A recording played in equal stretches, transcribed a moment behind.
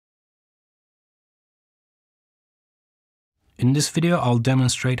In this video, I'll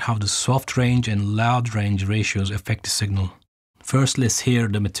demonstrate how the soft range and loud range ratios affect the signal. First, let's hear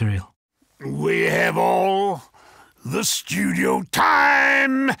the material. We have all the studio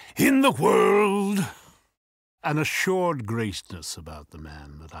time in the world. An assured graceness about the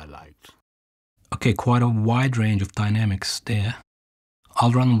man that I liked. Okay, quite a wide range of dynamics there.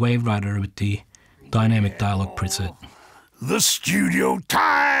 I'll run WaveRider with the dynamic dialog preset. The studio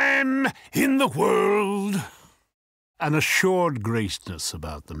time in the world. An assured graceness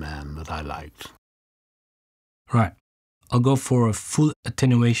about the man that I liked. Right. I'll go for a full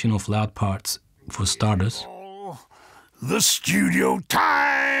attenuation of loud parts for starters. The studio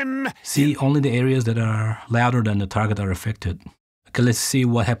time. See, only the areas that are louder than the target are affected. Okay, let's see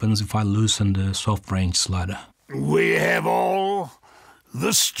what happens if I loosen the soft range slider. We have all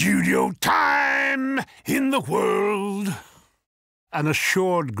the studio time in the world. An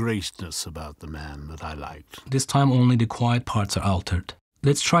assured graceness about the man that I liked. This time only the quiet parts are altered.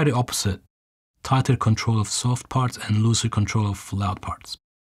 Let's try the opposite. Tighter control of soft parts and looser control of loud parts.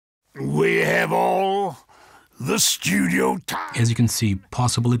 We have all the studio time. As you can see,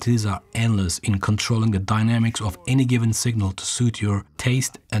 possibilities are endless in controlling the dynamics of any given signal to suit your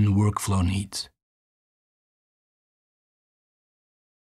taste and workflow needs.